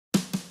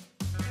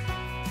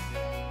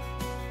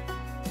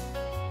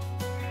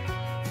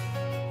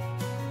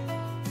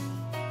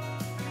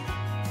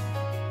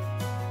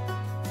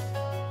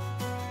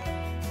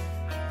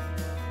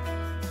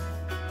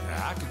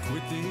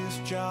quit this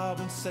job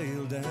and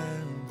sail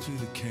down to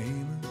the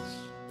Caymans.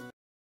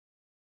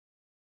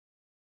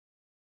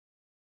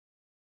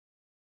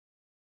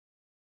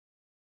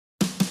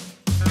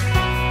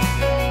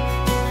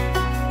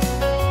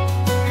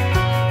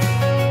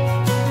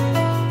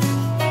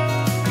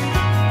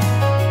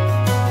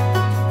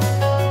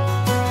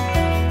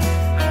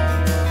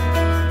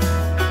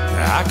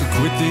 I could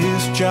quit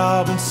this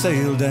job and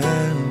sail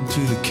down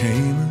to the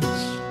Caymans.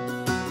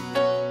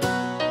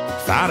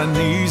 Find an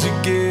easy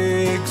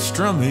gig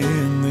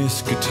strumming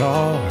this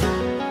guitar,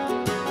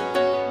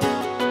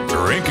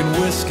 drinking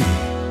whiskey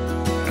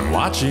and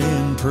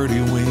watching pretty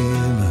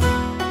women,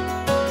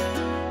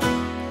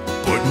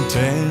 putting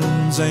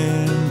 10s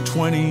and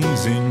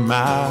 20s in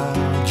my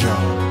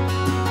jar.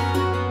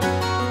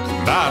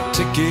 Buy a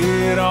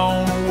ticket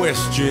on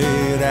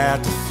WestJet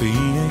out to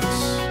Phoenix,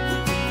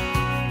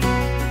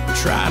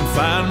 try and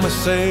find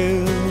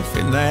myself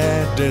in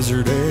that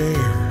desert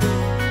air.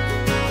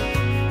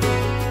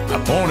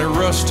 Up on a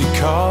rusty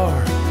car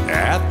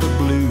at the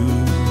Blue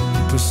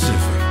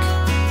Pacific,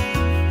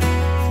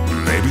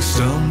 maybe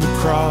stumble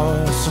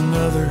across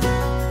another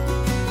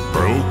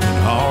broken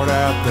heart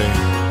out there.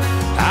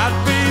 I'd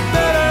be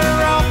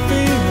better off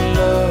in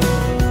love,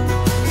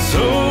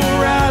 so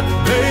right,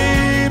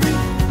 baby,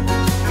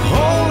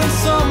 holding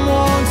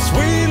someone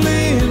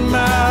sweetly in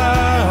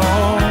my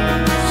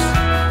arms,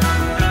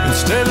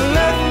 instead of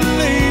letting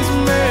these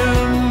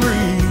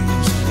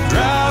memories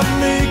drive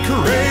me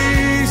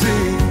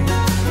crazy,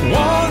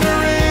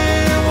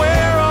 wondering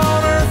where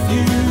on earth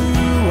you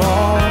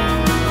are.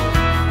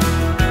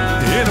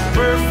 In a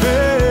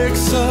perfect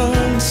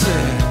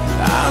sunset,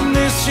 I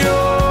miss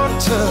your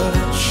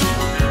touch.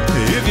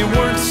 If you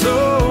weren't so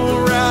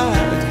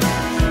right,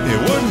 it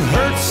wouldn't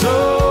hurt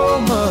so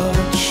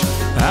much.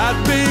 I'd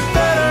be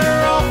better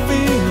off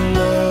in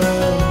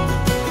love,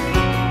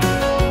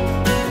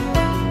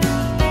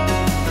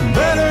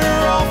 better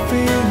off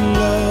in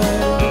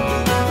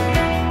love.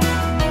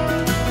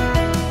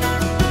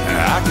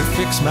 I could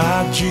fix my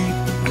Jeep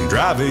and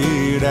drive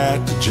it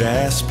out to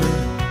Jasper,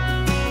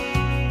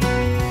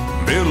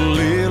 build a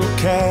little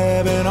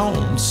cabin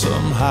on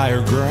some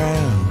higher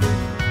ground.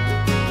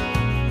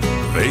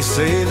 They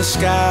say the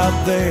sky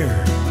out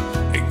there,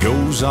 it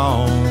goes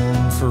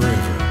on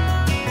forever,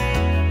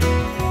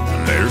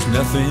 and there's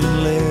nothing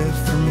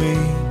left for me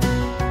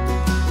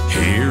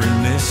here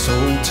in this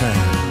old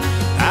town.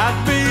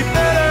 I'd be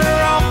better